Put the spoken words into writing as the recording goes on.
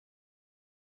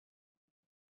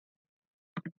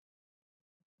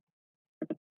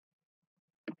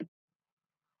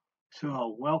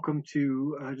So, welcome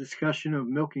to a discussion of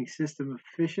milking system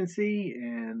efficiency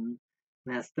and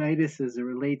mastitis as it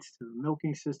relates to the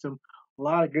milking system. A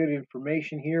lot of good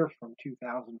information here from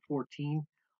 2014,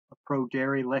 a pro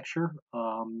dairy lecture.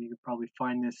 You could probably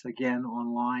find this again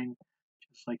online,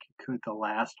 just like you could the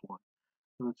last one.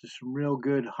 So, it's just some real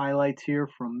good highlights here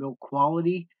from milk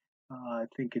quality. I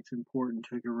think it's important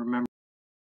to remember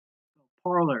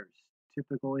parlors,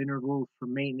 typical intervals for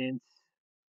maintenance,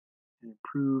 and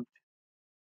improved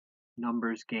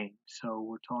numbers game. So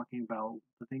we're talking about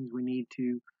the things we need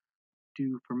to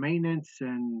do for maintenance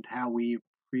and how we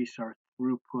increase our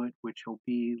throughput, which will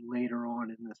be later on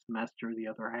in the semester, the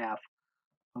other half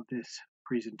of this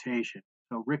presentation.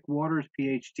 So Rick Waters,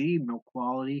 PhD, milk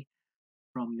quality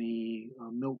from the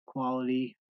Milk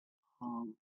Quality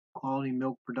Quality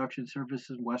Milk Production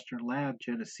Services Western Lab,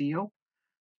 Geneseo.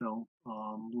 So a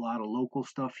lot of local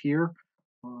stuff here.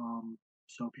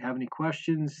 So if you have any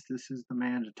questions, this is the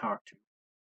man to talk to.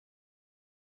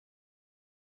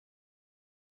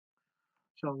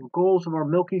 So the goals of our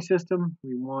milking system,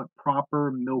 we want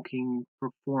proper milking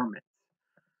performance.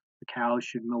 The cows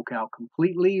should milk out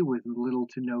completely with little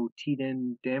to no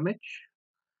teat-end damage.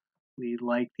 We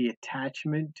like the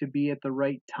attachment to be at the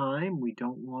right time. We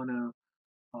don't want to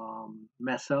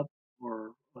mess up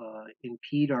or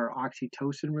impede our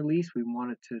oxytocin release. We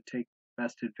want it to take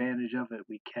best advantage of it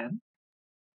we can.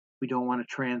 We don't want to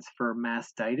transfer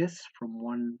mastitis from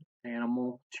one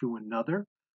animal to another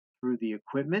through the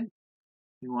equipment.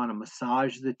 We want to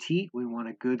massage the teat. We want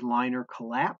a good liner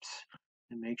collapse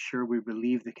and make sure we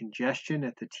relieve the congestion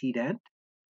at the teat end.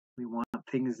 We want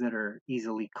things that are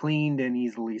easily cleaned and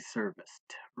easily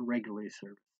serviced, or regularly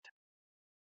serviced.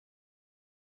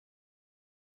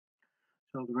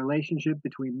 So the relationship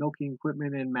between milking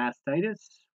equipment and mastitis,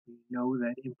 we know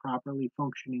that improperly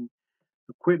functioning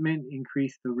equipment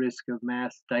increase the risk of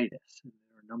mastitis. And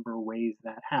there are a number of ways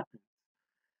that happens.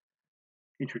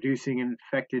 Introducing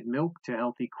infected milk to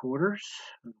healthy quarters,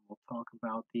 and we'll talk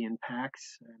about the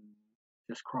impacts and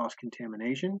just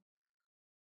cross-contamination.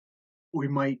 We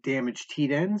might damage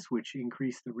teat ends, which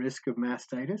increase the risk of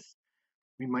mastitis.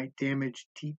 We might damage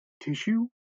teat tissue,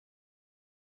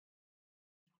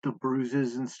 the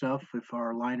bruises and stuff, if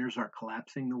our liners aren't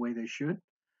collapsing the way they should,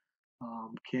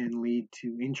 can lead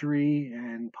to injury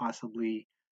and possibly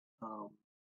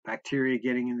bacteria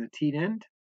getting in the teat end,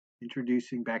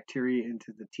 introducing bacteria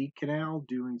into the teat canal,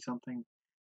 doing something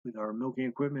with our milking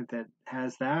equipment that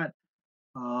has that.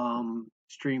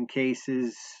 Extreme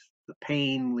cases, the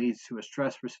pain leads to a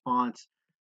stress response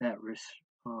that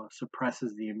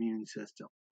suppresses the immune system.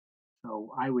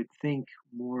 So I would think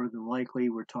more than likely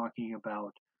we're talking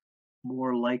about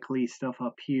more likely stuff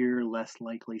up here, less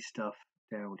likely stuff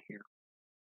down here.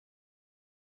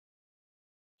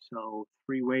 So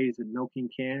 3 ways that milking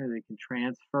they can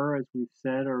transfer, as we've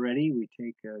said already. We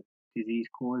take a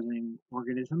disease-causing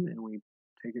organism and we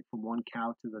take it from one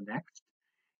cow to the next,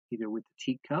 either with the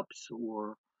teat cups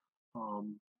or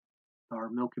our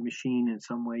milking machine in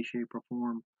some way, shape, or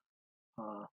form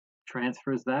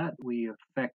transfers that. We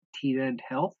affect teat end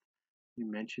health. We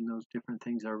mentioned those different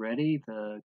things already.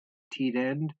 The teat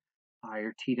end,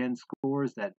 higher teat end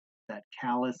scores, that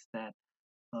callus, that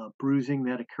bruising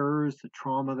that occurs, the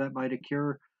trauma that might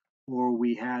occur, or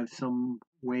we have some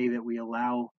way that we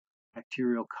allow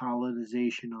bacterial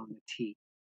colonization on the teat.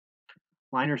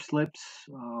 Liner slips,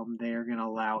 they are going to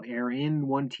allow air in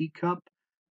one teat cup.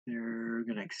 They're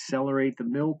going to accelerate the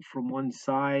milk from one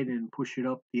side and push it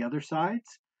up the other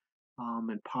sides,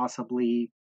 and possibly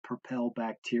propel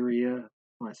bacteria,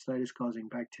 mastitis causing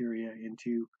bacteria,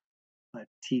 into a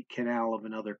teat canal of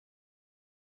another.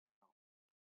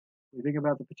 We think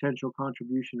about the potential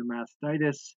contribution of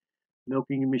mastitis.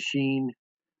 Milking machine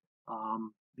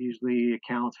usually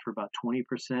accounts for about 20%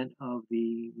 of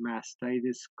the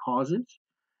mastitis causes,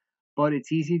 but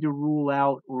it's easy to rule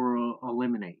out or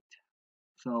eliminate.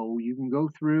 So you can go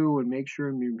through and make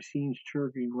sure your machine's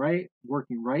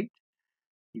working right.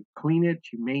 You clean it,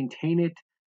 you maintain it,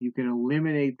 you can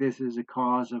eliminate this as a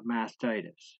cause of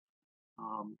mastitis.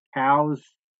 Cows,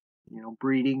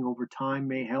 breeding over time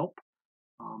may help.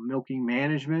 Milking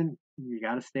management, you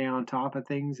got to stay on top of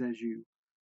things as you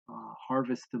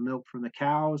harvest the milk from the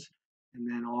cows, and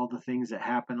then all the things that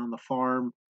happen on the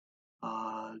farm.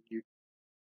 You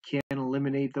can't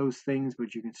eliminate those things,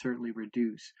 but you can certainly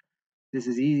reduce. This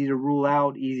is easy to rule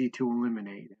out, easy to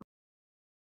eliminate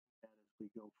as we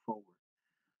go forward.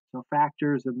 So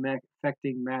factors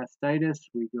affecting mastitis,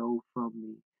 we go from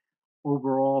the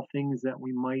overall things that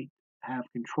we might have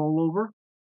control over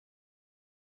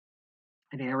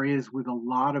in areas with a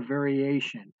lot of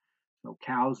variation. So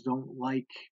cows don't like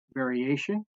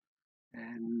variation.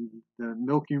 And the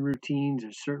milking routines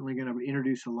are certainly going to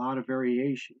introduce a lot of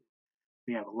variation.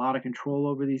 We have a lot of control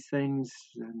over these things,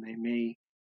 and they may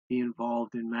be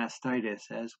involved in mastitis.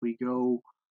 As we go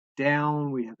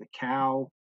down, we have the cow.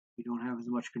 We don't have as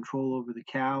much control over the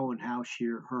cow and how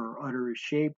her udder is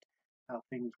shaped, how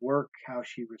things work, how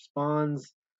she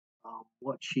responds,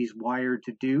 what she's wired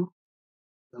to do.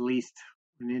 At least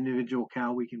an individual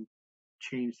cow, we can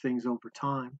change things over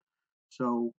time.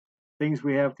 So things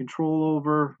we have control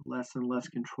over, less and less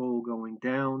control going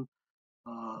down.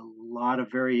 A lot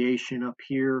of variation up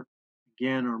here.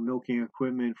 Again, our milking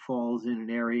equipment falls in an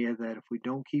area that if we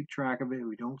don't keep track of it,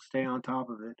 we don't stay on top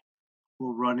of it,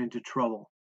 we'll run into trouble.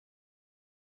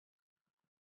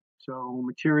 So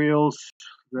materials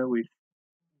that we've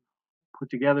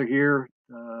put together here,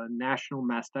 the National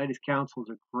Mastitis Council is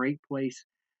a great place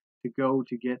to go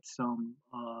to get some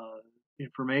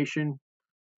information.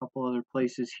 A couple other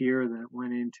places here that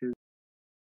went into.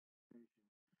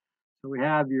 So we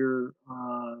have your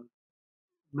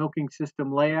milking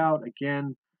system layout.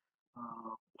 Again,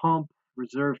 pump,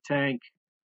 reserve tank,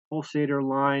 pulsator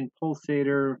line,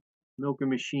 pulsator, milking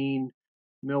machine,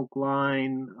 milk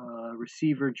line,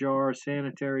 receiver jar,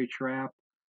 sanitary trap,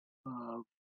 uh,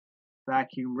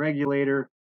 vacuum regulator.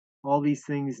 All these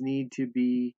things need to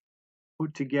be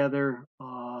put together,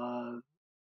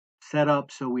 set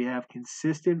up so we have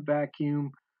consistent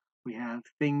vacuum. We have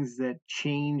things that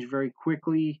change very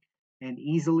quickly and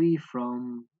easily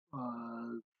from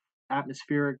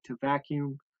atmospheric to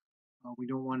vacuum. We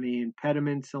don't want any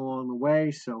impediments along the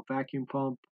way, so vacuum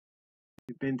pump.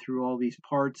 You've been through all these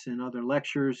parts in other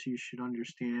lectures, you should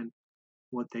understand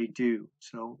what they do.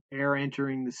 So air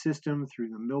entering the system through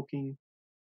the milking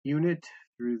unit,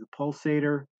 through the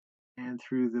pulsator, and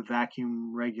through the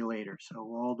vacuum regulator. So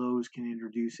all those can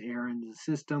introduce air into the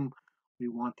system. We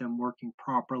want them working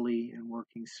properly and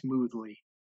working smoothly.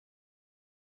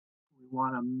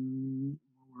 When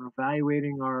we're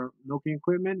evaluating our milking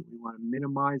equipment, we want to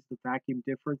minimize the vacuum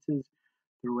differences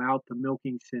throughout the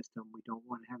milking system. We don't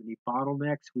want to have any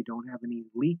bottlenecks. We don't have any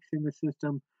leaks in the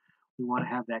system. We want to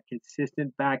have that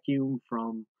consistent vacuum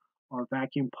from our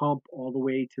vacuum pump all the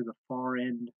way to the far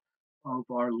end of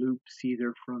our loops,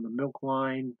 either from the milk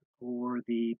line or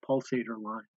the pulsator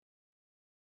line.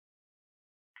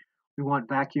 We want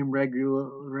vacuum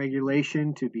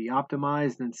regulation to be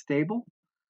optimized and stable.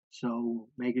 So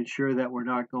making sure that we're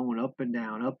not going up and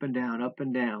down, up and down, up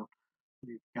and down.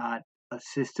 We've got a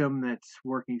system that's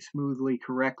working smoothly,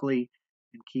 correctly,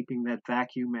 and keeping that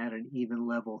vacuum at an even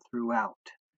level throughout.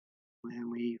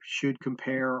 And we should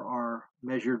compare our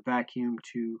measured vacuum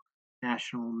to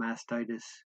National Mastitis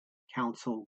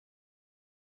Council.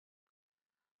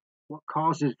 What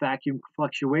causes vacuum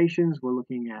fluctuations? We're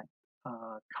looking at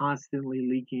constantly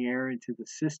leaking air into the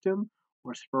system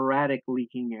or sporadic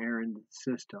leaking air into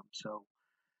the system. So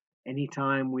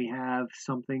anytime we have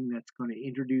something that's going to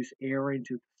introduce air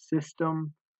into the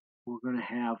system, we're going to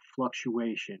have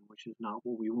fluctuation, which is not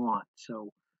what we want. So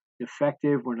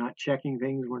defective, we're not checking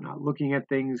things, we're not looking at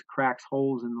things, cracks,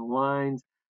 holes in the lines,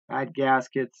 bad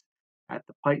gaskets at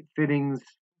the pipe fittings,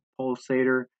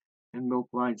 pulsator, and milk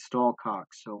line stall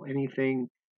cocks. So anything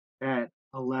that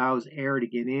allows air to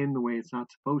get in the way it's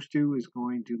not supposed to is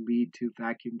going to lead to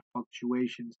vacuum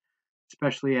fluctuations,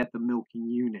 especially at the milking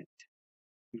unit.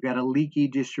 We've got a leaky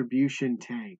distribution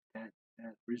tank, that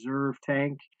reserve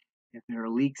tank. If there are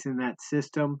leaks in that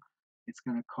system, it's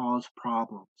going to cause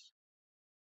problems.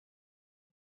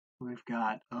 We've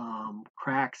got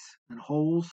cracks and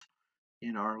holes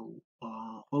in our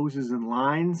hoses and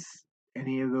lines.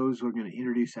 Any of those are going to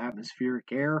introduce atmospheric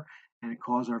air and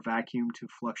cause our vacuum to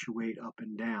fluctuate up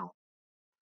and down.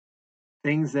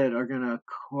 Things that are going to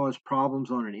cause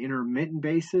problems on an intermittent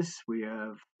basis, we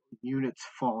have units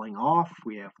falling off,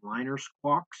 we have liner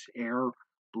squawks, air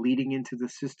bleeding into the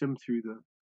system through the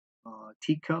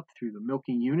teacup, through the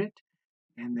milking unit,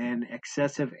 and then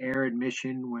excessive air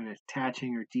admission when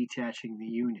attaching or detaching the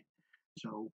unit.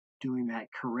 So doing that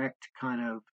correct kind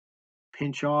of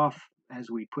pinch off as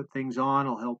we put things on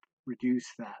will help reduce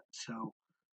that. So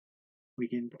we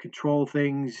can control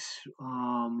things.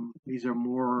 These are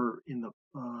more in the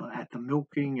at the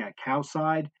milking at cow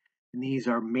side, and these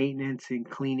are maintenance and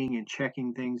cleaning and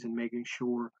checking things and making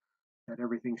sure that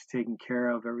everything's taken care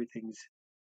of, everything's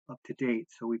up to date.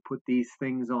 So we put these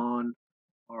things on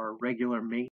our regular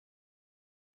maintenance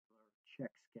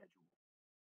check schedule.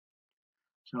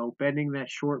 So bending that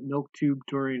short milk tube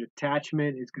during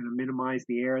attachment is going to minimize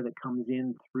the air that comes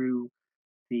in through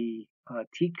the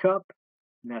teacup,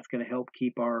 and that's going to help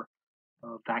keep our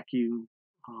vacuum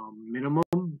minimum.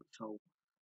 So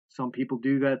Some people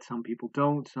do that, some people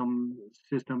don't. Some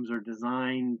systems are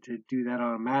designed to do that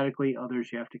automatically. Others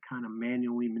you have to kind of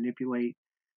manually manipulate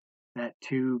that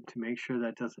tube to make sure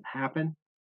that doesn't happen.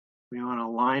 We want to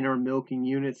line our milking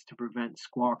units to prevent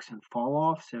squawks and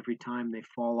fall-offs. Every time they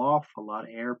fall off, a lot of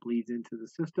air bleeds into the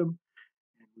system.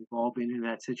 And we've all been in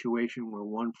that situation where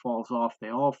one falls off, they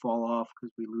all fall off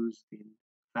because we lose the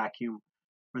vacuum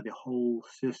for the whole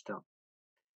system.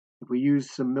 If we use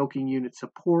some milking unit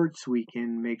supports, we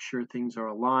can make sure things are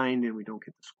aligned and we don't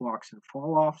get the squawks and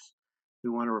fall-offs. We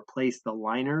want to replace the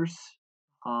liners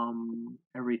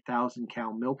every 1,000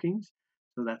 cow milkings.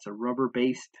 So that's a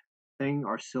rubber-based thing.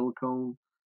 Our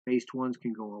silicone-based ones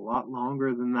can go a lot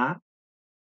longer than that.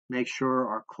 Make sure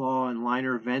our claw and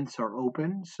liner vents are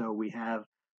open so we have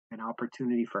an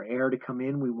opportunity for air to come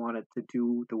in. We want it to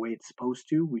do the way it's supposed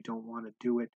to. We don't want to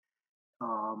do it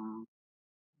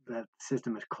that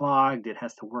system is clogged. It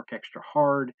has to work extra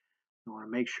hard. We want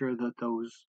to make sure that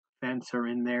those vents are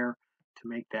in there to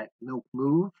make that milk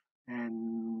move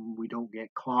and we don't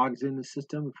get clogs in the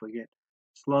system. If we get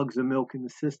slugs of milk in the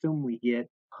system, we get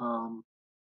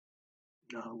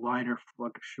liner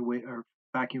or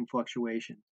vacuum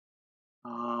fluctuation.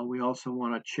 We also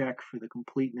want to check for the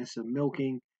completeness of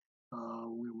milking.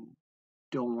 We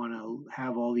don't want to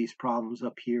have all these problems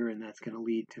up here, and that's going to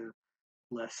lead to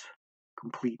less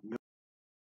complete milk.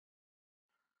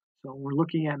 So we're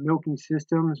looking at milking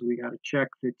systems. We got to check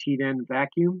the T-DAN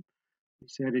vacuum. We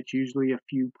said it's usually a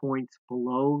few points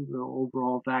below the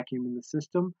overall vacuum in the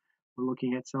system. We're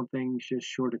looking at something just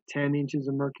short of 10 inches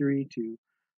of mercury to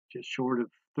just short of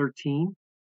 13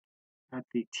 at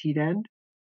the T-DAN.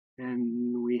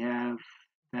 And we have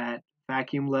that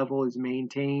vacuum level is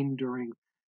maintained during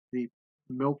the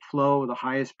milk flow, the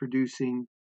highest producing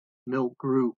milk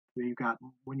group. When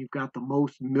you've got the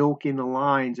most milk in the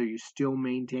lines, are you still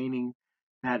maintaining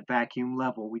that vacuum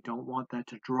level? We don't want that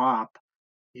to drop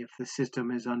if the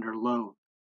system is under load.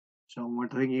 So when we're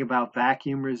thinking about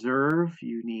vacuum reserve,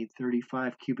 you need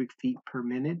 35 cubic feet per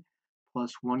minute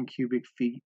plus 1 cubic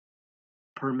feet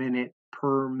per minute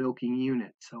per milking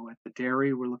unit. So at the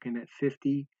dairy, we're looking at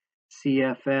 50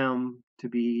 CFM to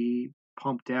be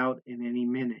pumped out in any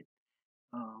minute.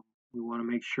 We want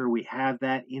to make sure we have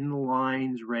that in the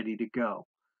lines ready to go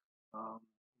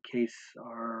in case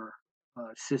our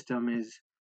system is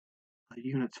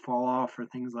units fall off or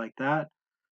things like that.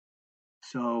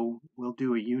 So we'll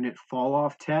do a unit fall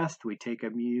off test. We take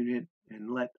a unit and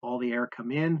let all the air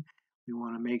come in. We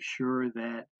want to make sure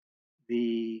that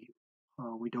we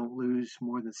don't lose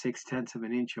more than 0.6 of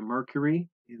an inch of mercury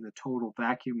in the total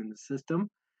vacuum in the system.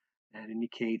 That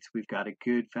indicates we've got a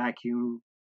good vacuum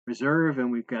reserve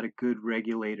and we've got a good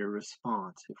regulator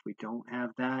response. If we don't have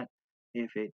that,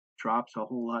 if it drops a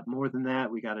whole lot more than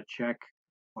that, we got to check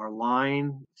our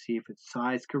line, see if it's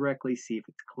sized correctly, see if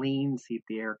it's clean, see if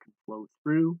the air can flow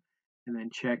through, and then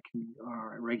check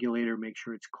our regulator, make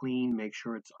sure it's clean, make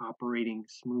sure it's operating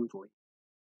smoothly.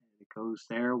 And it goes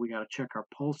there. We got to check our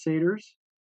pulsators.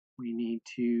 We need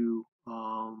to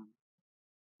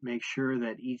make sure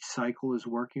that each cycle is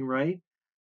working right,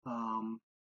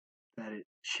 that it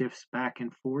shifts back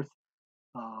and forth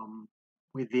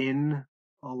within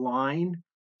a line.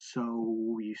 So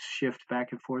we shift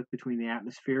back and forth between the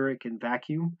atmospheric and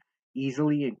vacuum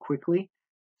easily and quickly.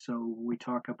 So we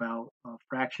talk about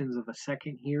fractions of a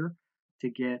second here to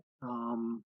get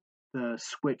the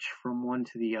switch from one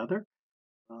to the other.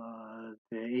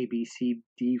 The A, B, C,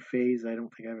 D phase, I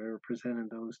don't think I've ever presented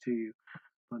those to you,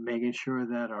 but making sure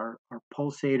that our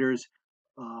pulsators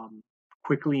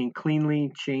quickly and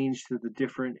cleanly change to the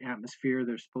different atmosphere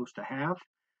they're supposed to have.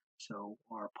 So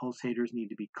our pulsators need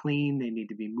to be clean, they need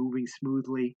to be moving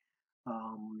smoothly,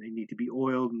 they need to be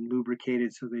oiled and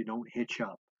lubricated so they don't hitch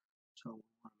up. So we want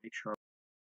to make sure.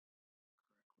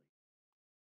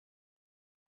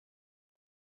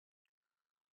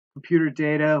 Computer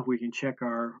data, we can check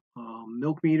our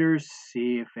milk meters,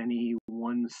 see if any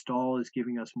one stall is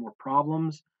giving us more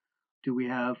problems. Do we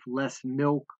have less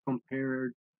milk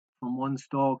compared from one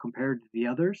stall compared to the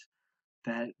others?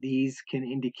 That these can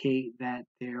indicate that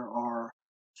there are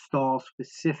stall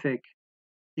specific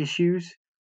issues.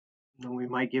 And we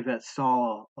might give that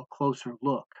stall a closer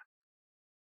look.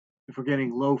 If we're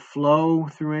getting low flow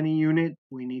through any unit,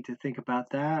 we need to think about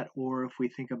that. Or if we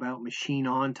think about machine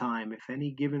on time, if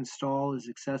any given stall is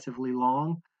excessively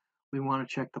long, we want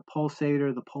to check the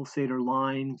pulsator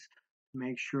lines to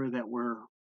make sure that we're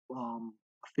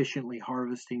efficiently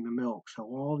harvesting the milk. So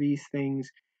all these things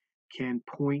can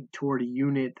point toward a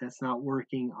unit that's not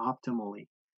working optimally.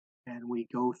 And we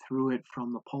go through it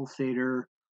from the pulsator,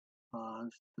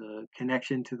 the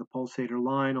connection to the pulsator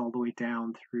line, all the way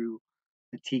down through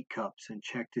the teacups and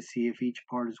check to see if each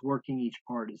part is working, each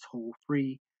part is hole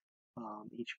free,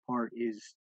 each part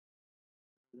is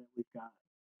that we've got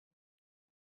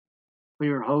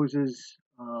clear hoses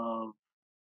of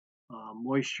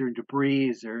moisture, debris.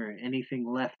 Is there anything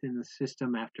left in the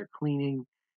system after cleaning?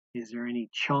 Is there any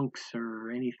chunks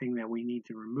or anything that we need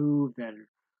to remove that are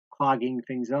clogging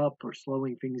things up or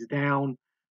slowing things down?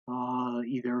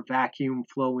 Either vacuum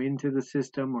flow into the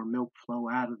system or milk flow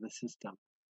out of the system.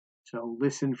 So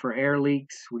listen for air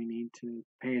leaks. We need to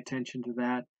pay attention to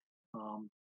that.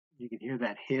 You can hear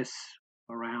that hiss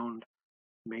around.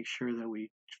 Make sure that we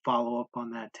follow up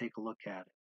on that, take a look at it.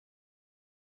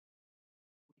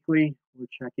 Weekly, we're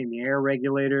checking the air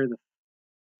regulator, the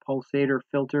pulsator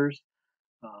filters.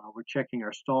 We're checking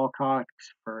our stall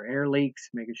cocks for air leaks,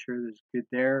 making sure there's good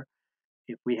there.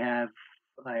 If we have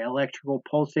electrical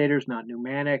pulsators, not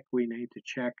pneumatic, we need to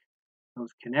check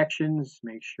those connections,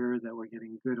 make sure that we're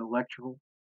getting good electrical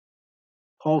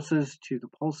pulses to the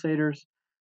pulsators,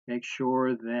 make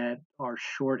sure that our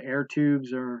short air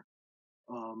tubes are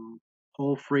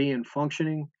hole free and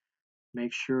functioning,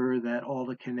 make sure that all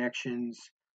the connections,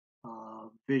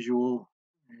 visual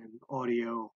and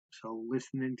audio, so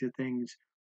listening to things,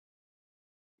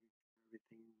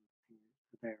 everything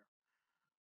there.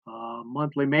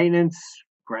 Monthly maintenance,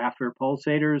 grapher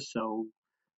pulsators, so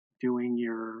doing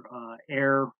your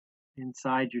air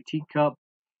inside your teacup,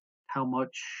 how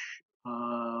much,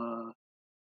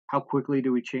 how quickly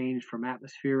do we change from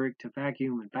atmospheric to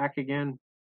vacuum and back again.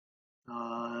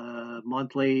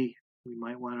 Monthly, we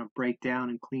might want to break down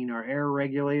and clean our air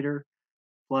regulator,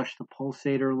 flush the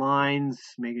pulsator lines,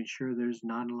 making sure there's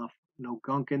not enough, no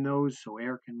gunk in those so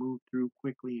air can move through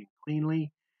quickly and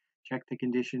cleanly. Check the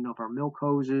condition of our milk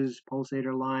hoses,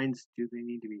 pulsator lines. Do they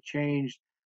need to be changed?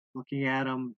 Looking at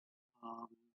them,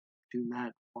 doing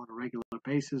that on a regular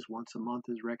basis. Once a month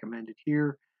is recommended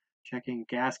here. Checking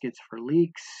gaskets for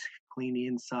leaks, clean the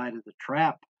inside of the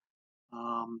trap,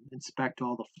 inspect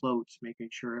all the floats, making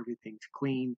sure everything's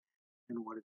clean and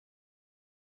what it's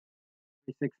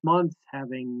 6 months,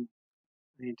 having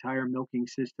the entire milking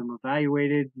system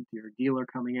evaluated, your dealer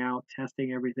coming out,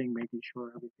 testing everything, making sure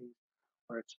everything's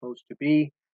where it's supposed to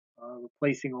be,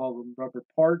 replacing all the rubber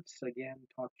parts. Again,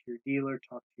 talk to your dealer,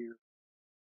 talk to your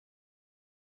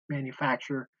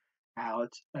manufacturer, how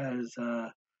it's as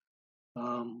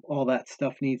all that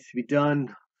stuff needs to be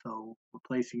done. So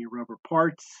replacing your rubber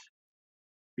parts,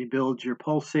 rebuild your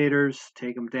pulsators,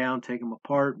 take them down, take them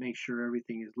apart, make sure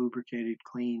everything is lubricated,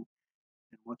 clean,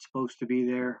 and what's supposed to be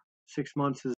there. 6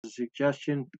 months is a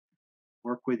suggestion.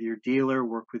 Work with your dealer,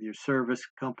 work with your service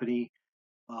company,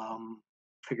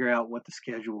 figure out what the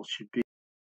schedule should be.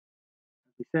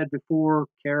 As we said before,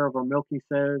 care of our milking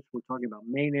centers, we're talking about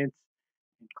maintenance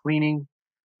and cleaning.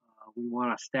 We want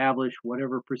to establish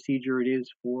whatever procedure it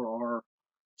is for our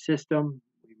system.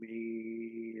 We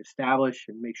may establish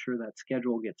and make sure that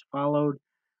schedule gets followed.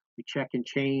 We check and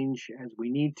change as we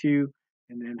need to,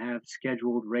 and then have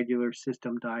scheduled regular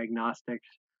system diagnostics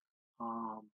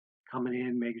coming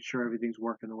in, making sure everything's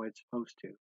working the way it's supposed to.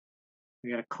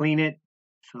 We got to clean it.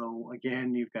 So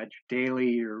again, you've got your daily,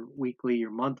 your weekly, your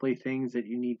monthly things that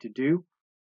you need to do.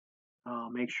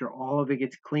 Make sure all of it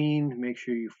gets cleaned. Make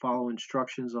sure you follow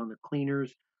instructions on the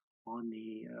cleaners, on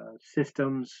the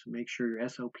systems. Make sure your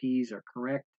SOPs are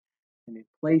correct and in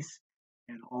place.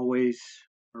 And always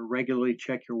or regularly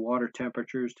check your water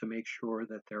temperatures to make sure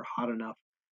that they're hot enough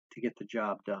to get the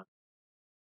job done.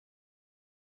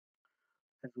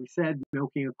 As we said,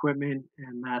 milking equipment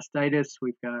and mastitis,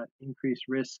 we've got increased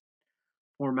risk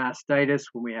for mastitis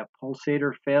when we have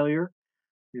pulsator failure.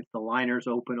 If the liner's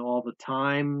open all the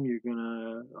time, you're going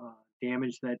to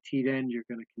damage that teat end, you're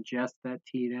going to congest that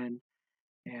teat end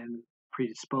and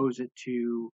predispose it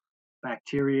to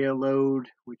bacteria load,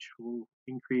 which will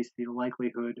increase the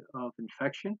likelihood of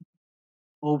infection.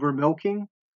 Over milking,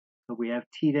 so we have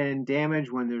teat end damage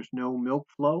when there's no milk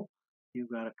flow.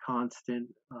 You've got a constant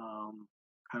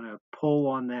kind of pull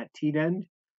on that teat end.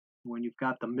 When you've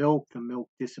got the milk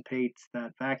dissipates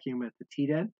that vacuum at the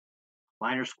teat end.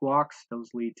 Liner squawks, those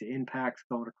lead to impacts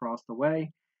going across the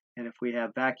way. And if we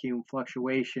have vacuum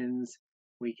fluctuations,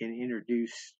 we can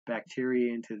introduce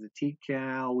bacteria into the teat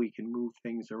canal, we can move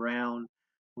things around,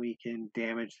 we can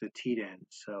damage the teat end.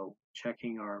 So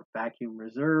checking our vacuum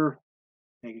reserve,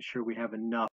 making sure we have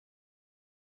enough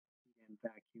and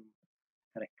vacuum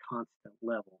at a constant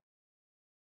level.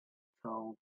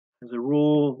 So as a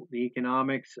rule, the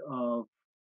economics of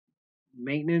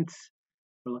maintenance,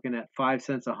 we're looking at 5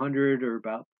 cents a hundred, or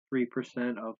about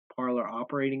 3% of parlor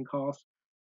operating costs,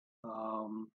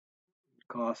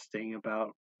 costing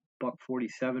about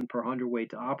 $1.47 per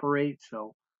hundredweight to operate.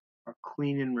 So Our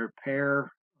clean and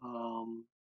repair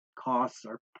costs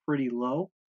are pretty low.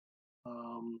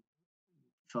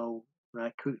 So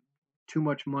that could too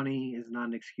much money is not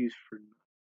an excuse for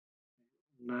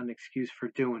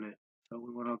doing it. So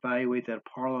we want to evaluate that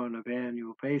parlor on an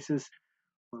annual basis.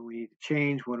 What do we need to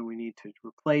change? What do we need to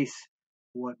replace?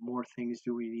 What more things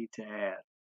do we need to add?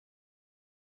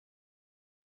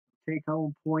 Take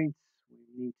home points.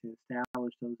 We need to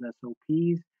establish those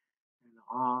SOPs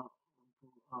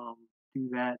and do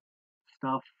that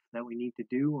stuff that we need to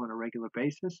do on a regular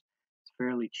basis. It's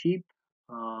fairly cheap.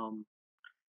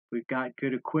 We've got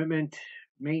good equipment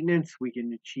maintenance. We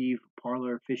can achieve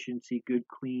parlor efficiency. Good,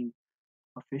 clean,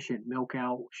 efficient milk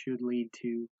out should lead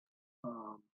to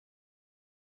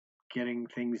getting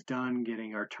things done,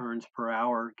 getting our turns per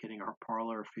hour, getting our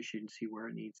parlor efficiency where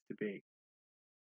it needs to be.